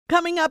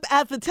Coming up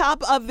at the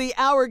top of the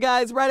hour,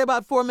 guys, right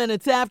about 4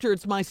 minutes after,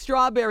 it's my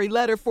strawberry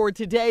letter for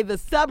today. The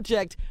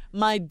subject,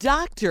 my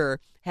doctor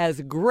has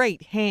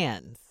great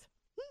hands.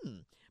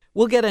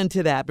 We'll get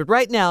into that. But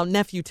right now,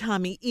 Nephew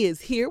Tommy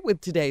is here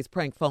with today's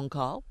prank phone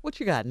call. What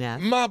you got,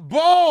 Neff? My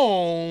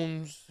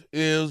bones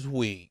is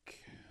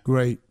weak.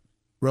 Great.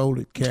 Roll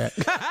it, cat.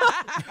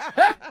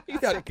 He's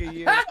sick of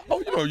you.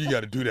 Oh, you know you got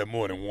to do that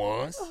more than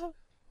once.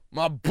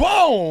 My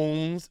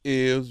bones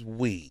is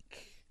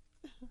weak.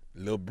 A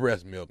little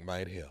breast milk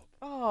might help.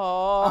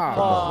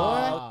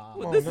 Oh,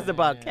 boy. this is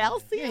about You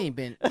calcium. ain't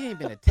been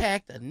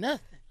attacked or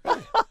nothing.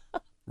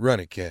 Run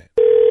it, cat.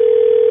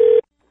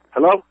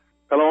 Hello?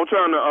 Hello, I'm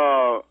trying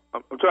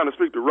to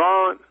speak to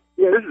Ron.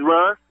 Yeah, this is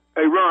Ron.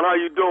 Hey, Ron, how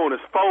you doing?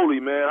 It's Foley,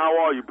 man. How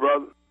are you,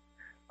 brother?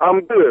 I'm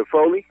good,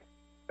 Foley.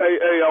 Hey,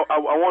 I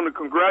want to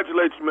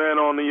congratulate you, man,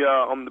 on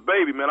the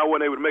baby, man. I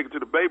wasn't able to make it to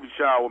the baby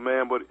shower,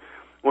 man, but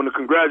I want to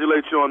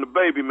congratulate you on the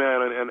baby,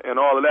 man, and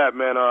all of that,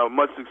 man.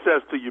 Much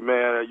success to you,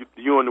 man,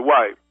 you and the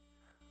wife.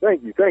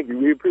 Thank you.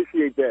 We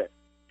appreciate that.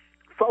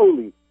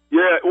 Foley.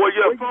 Yeah,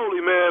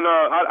 Foley, man.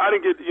 I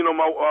didn't get,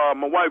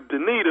 my wife,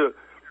 Danita,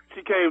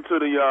 she came to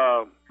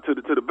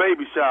the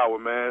baby shower,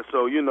 man.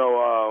 So, she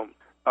was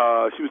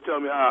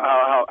telling me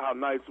how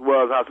nice it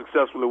was, how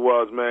successful it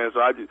was, man. So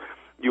I just,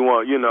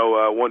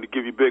 wanted to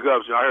give you big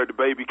ups. I heard the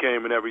baby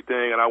came and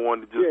everything, and I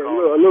wanted to just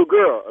call. A little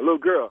girl.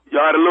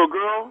 Y'all had a little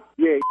girl?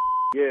 Yeah.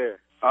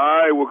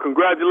 All right, well,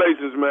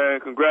 congratulations, man.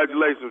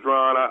 Congratulations,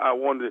 Ron. I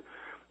wanted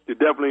to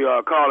definitely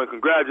call and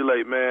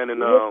congratulate, man.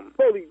 And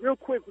Foley, real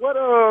quick, what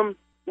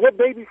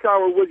baby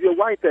shower was your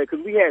wife at? Because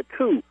we had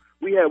two.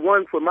 We had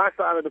one for my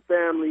side of the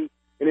family,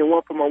 and then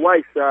one for my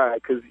wife's side,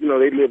 because,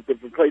 they live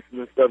different places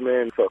and stuff,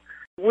 man. So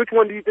which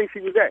one do you think she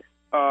was at?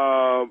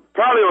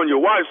 Probably on your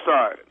wife's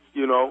side,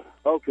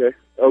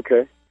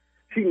 Okay.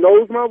 She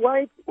knows my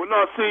wife? Well,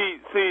 no, see,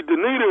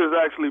 Danita is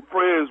actually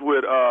friends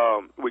with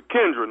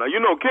Kendra. Now, you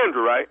know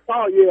Kendra, right?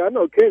 Oh, yeah, I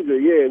know Kendra.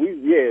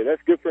 Yeah,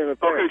 that's good friend of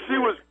family. Okay, she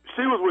was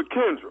with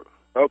Kendra.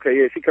 Okay,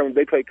 yeah,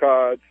 they play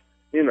cards,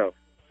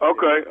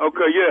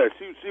 Okay, yeah,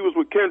 she was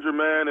with Kendra,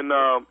 man, and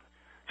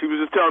she was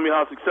just telling me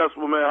how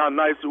successful, man, how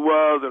nice it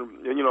was,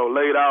 and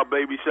laid out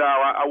baby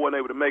shower. I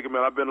wasn't able to make it,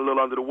 man. I've been a little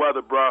under the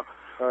weather, bro.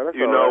 That's all right.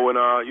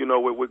 And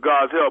with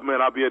God's help,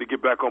 man, I'll be able to get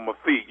back on my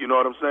feet. You know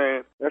what I'm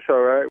saying? That's all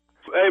right.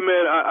 Hey,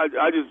 man,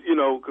 I just,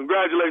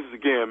 congratulations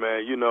again,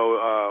 man.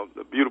 A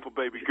beautiful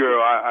baby girl.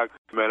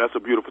 Man, that's a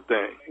beautiful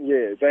thing.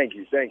 Yeah, thank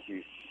you.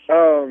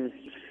 I'm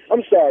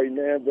sorry,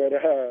 man, but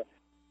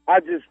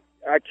I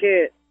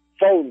can't,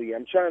 Foley.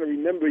 I'm trying to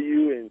remember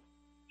you and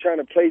trying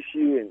to place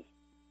you, and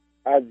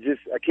I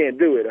can't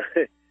do it.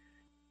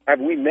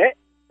 Have we met?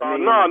 No.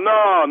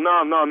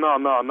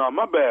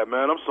 My bad,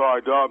 man. I'm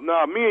sorry, dog.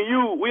 Nah, me and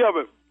you, we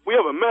haven't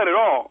met at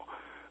all.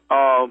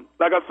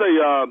 Like I say,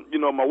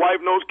 my wife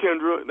knows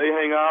Kendra. They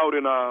hang out,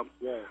 and I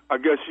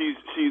guess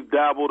she's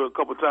dabbled a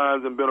couple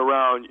times and been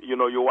around.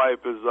 Your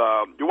wife is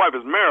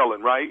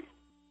Marilyn, right?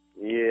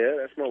 Yeah,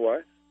 that's my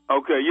wife.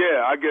 Okay,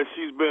 yeah. I guess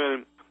she's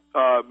been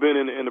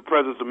in the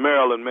presence of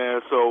Marilyn,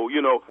 man. So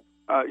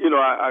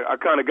I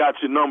kind of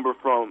got your number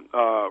from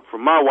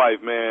my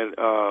wife, man,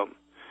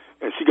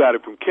 and she got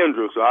it from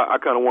Kendra. So I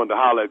kind of wanted to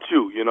holler at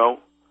you,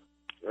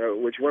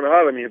 What you want to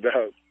holler at me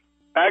about?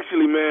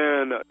 Actually,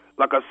 man,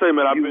 like I say,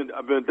 man,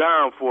 I've been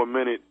down for a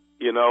minute,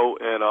 and I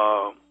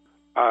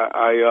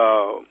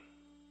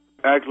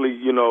actually,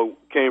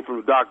 came from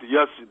the doctor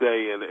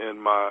yesterday,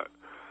 and my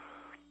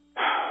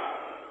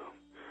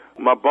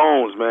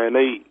bones, man,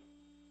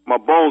 my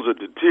bones are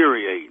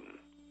deteriorating,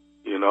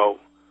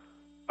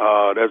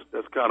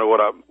 That's kind of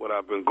what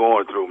I've been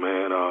going through,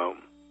 man.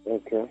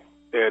 Okay.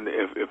 And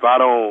if I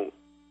don't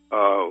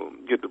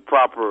get the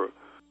proper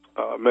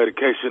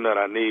medication that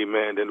I need,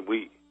 man, then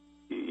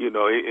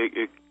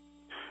it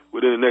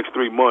within the next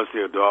 3 months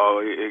here,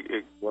 dog,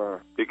 it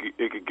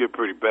could get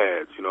pretty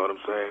bad. You know what I'm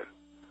saying?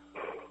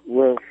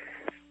 Well,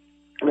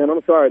 man,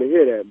 I'm sorry to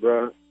hear that,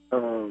 bro.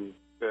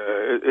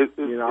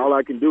 All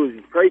I can do is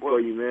just pray for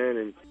you, man,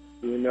 and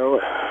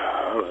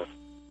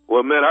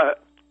Well, man,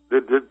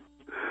 the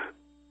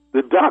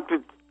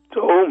doctor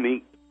told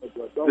me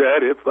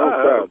that if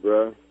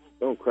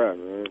don't cry,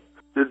 man.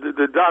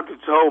 The doctor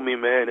told me,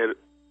 man, that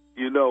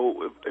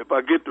if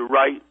I get the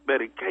right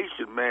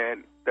medication,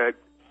 man, that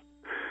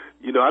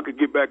I could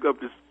get back up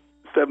to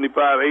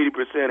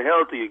 75-80%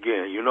 healthy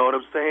again. You know what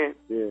I'm saying?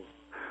 Yeah.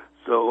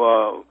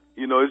 So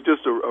it's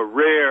just a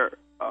rare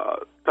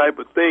type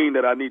of thing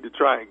that I need to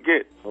try and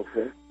get.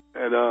 Okay.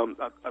 And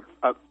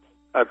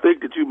I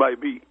think that you might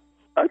be.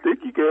 I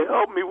think you can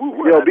help me with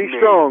what I need. Be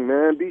strong,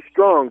 man. Be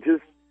strong.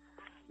 Just.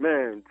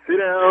 Man, sit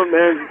down,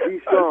 man. Be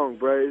strong,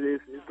 bro.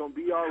 It's gonna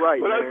be all right,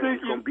 man.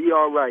 It's gonna be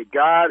all right.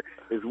 God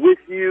is with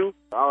you.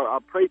 I'll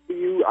pray for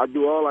you. I'll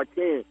do all I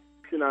can.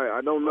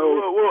 I don't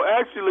know. Well,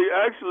 actually,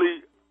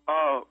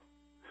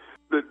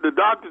 the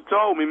doctor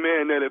told me,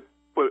 man, that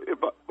for 6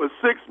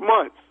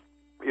 months,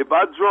 if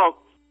I drunk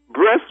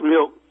breast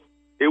milk,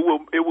 it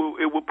will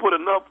put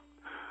enough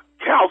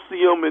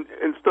calcium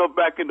and stuff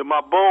back into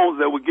my bones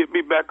that would get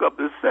me back up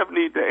to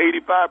 70 to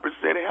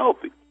 85%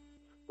 healthy.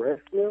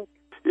 Breast milk?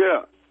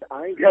 Yeah.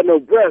 I ain't got no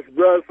breast,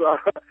 bro. So,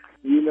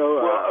 you know.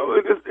 Well,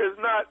 it's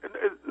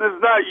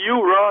not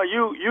you, Ron.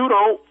 You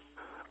don't.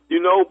 You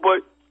know,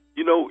 but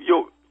you know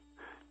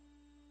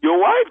your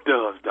wife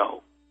does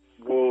though.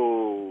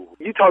 Whoa.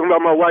 You talking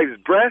about my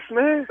wife's breast,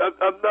 man?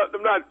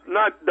 I'm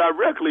not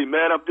directly,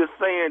 man. I'm just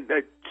saying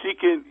that she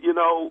can. You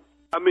know,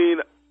 I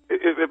mean,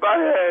 if I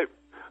had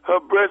her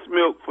breast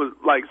milk for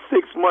like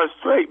 6 months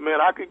straight, man,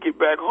 I could get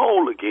back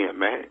whole again,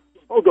 man.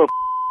 Hold the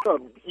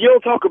up. You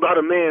don't talk about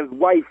a man's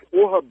wife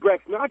or her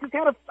breast milk. I just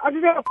had a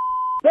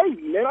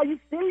baby, man. Are you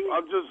serious?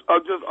 I'm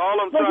just all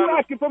I'm trying. You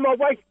asking for my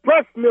wife's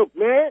breast milk,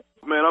 man?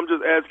 Man, I'm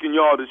just asking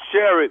y'all to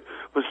share it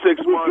for 6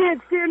 months. We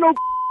can't share no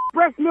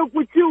breast milk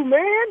with you,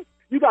 man.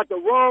 You got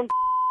the wrong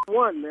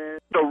one, man.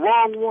 The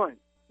wrong one.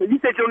 So you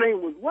said your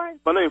name was what?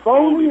 My name's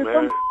Foley,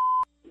 man.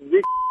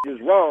 This is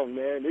wrong,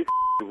 man. This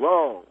is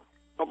wrong.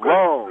 Okay.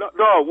 Wrong.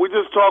 No, we're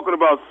just talking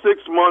about 6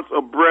 months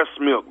of breast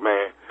milk,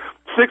 man.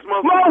 6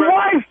 months my of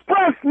wife's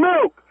breast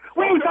milk.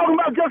 We ain't talking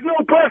about just no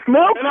breast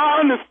milk. And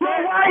I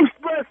understand. My wife's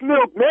breast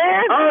milk,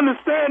 man. I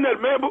understand that,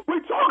 man, but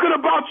we're talking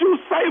about you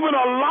saving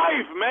a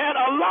life, man.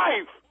 A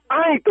life.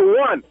 I ain't the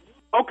one.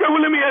 Okay,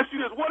 well, let me ask you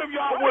this. What if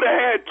y'all would have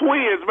had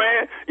twins,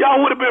 man? Y'all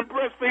would have been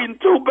breastfeeding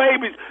 2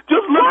 babies.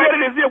 Just look at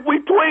it as if we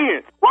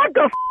twins. What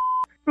the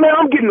Man,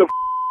 I'm getting the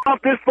off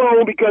this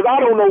phone because I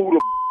don't know who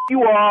the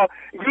you are.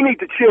 You need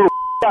to chill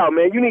out,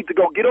 man. You need to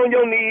go get on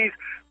your knees,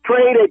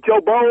 pray that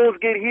your bones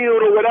get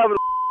healed or whatever.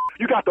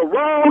 You got the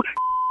wrong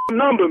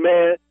number,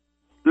 man.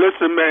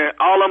 Listen, man,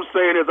 all I'm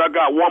saying is I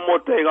got one more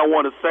thing I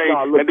want to say,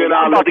 and then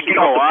I'll let you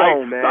know, all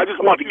right? Man. I just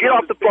want to get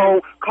off the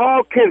phone,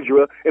 call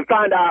Kendra, and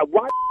find out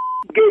why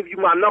gave you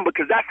my number,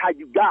 because that's how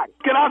you got it.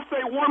 Can I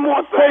say one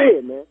more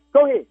thing?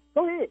 Go ahead, man.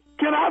 Go ahead.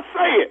 Can I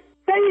say it?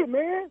 Say it,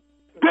 man.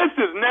 This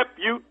is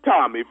Nephew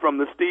Tommy from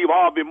the Steve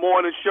Harvey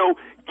Morning Show.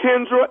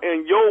 Kendra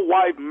and your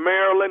wife,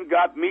 Marilyn,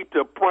 got me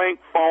to prank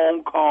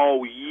phone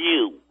call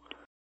you.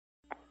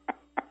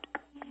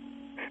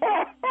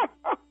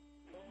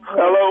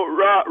 Hello,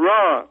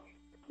 Ron.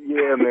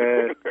 Yeah,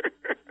 man.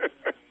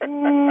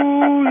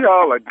 Ooh,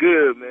 y'all are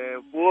good,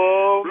 man. Boy,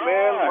 Ron.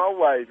 Man, my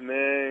wife,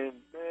 man.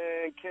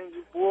 Man,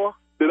 Kendra, boy.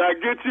 Did I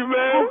get you,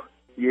 man?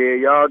 Yeah,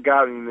 y'all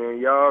got me, man.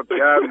 Y'all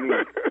got me.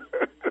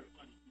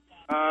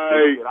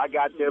 I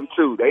got them,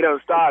 too. They done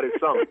started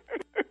something.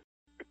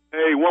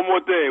 Hey, one more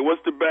thing.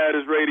 What's the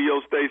baddest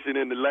radio station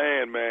in the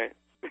land, man?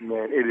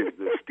 Man, it is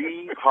the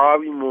Steve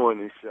Harvey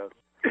Morning Show.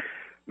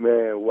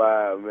 Man,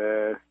 wow,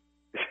 man.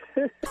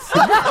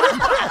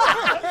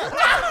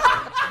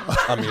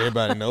 I mean,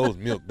 everybody knows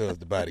milk does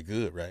the body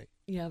good, right?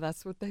 Yeah,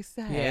 that's what they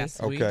say. Yes,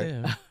 we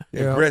do.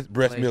 Yeah.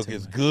 Breast milk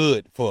is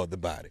good for the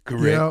body,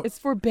 correct? Yeah. It's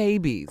for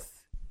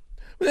babies.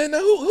 Now,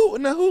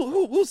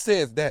 who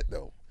says that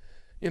though?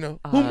 You know,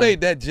 who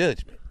made that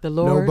judgment? The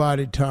Lord.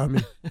 Nobody, Tommy.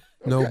 Okay.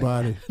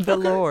 Nobody. The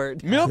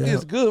Lord. Milk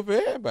is good for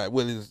everybody.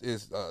 Well,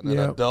 it's an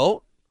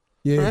adult.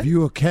 Yeah, right? if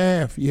you a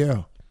calf,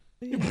 yeah.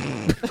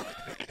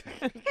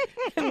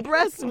 And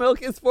breast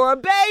milk is for a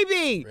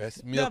baby.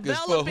 Breast milk is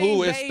for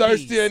who is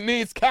thirsty and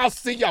needs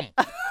calcium.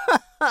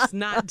 It's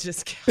not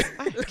just calcium.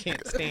 I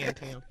can't stand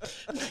him.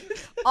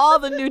 All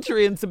the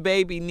nutrients a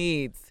baby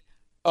needs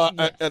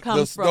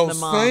comes from the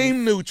mom. Those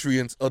same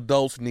nutrients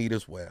adults need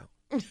as well.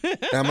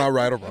 Am I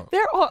right or wrong?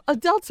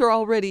 Adults are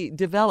already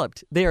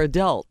developed. They're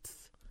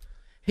adults.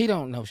 He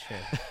don't know shit.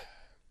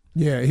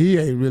 Yeah, he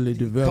ain't really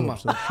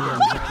developed. Come on.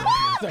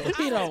 So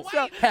he don't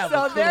have a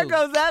So clue. there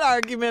goes that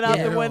argument out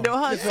the window,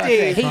 huh,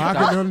 Steve? I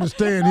can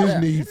understand his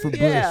need for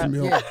breast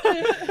milk.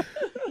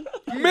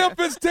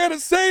 Memphis,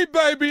 Tennessee,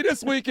 baby.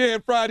 This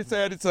weekend, Friday,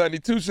 Saturday, Sunday.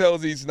 2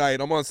 shows each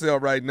night. I'm on sale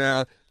right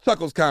now.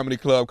 Chuckles Comedy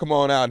Club. Come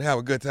on out and have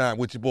a good time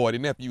with your boy. The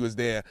nephew is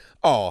there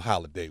all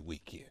holiday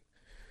weekend.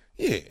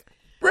 Yeah.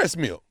 Breast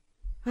milk.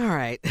 All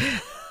right.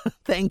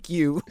 Thank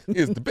you.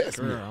 It's the best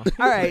milk.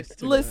 All right.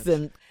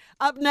 Listen.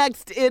 Up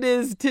next, it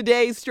is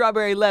today's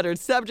Strawberry Letter.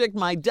 Subject,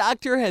 my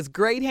doctor has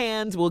great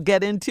hands. We'll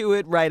get into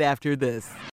it right after this.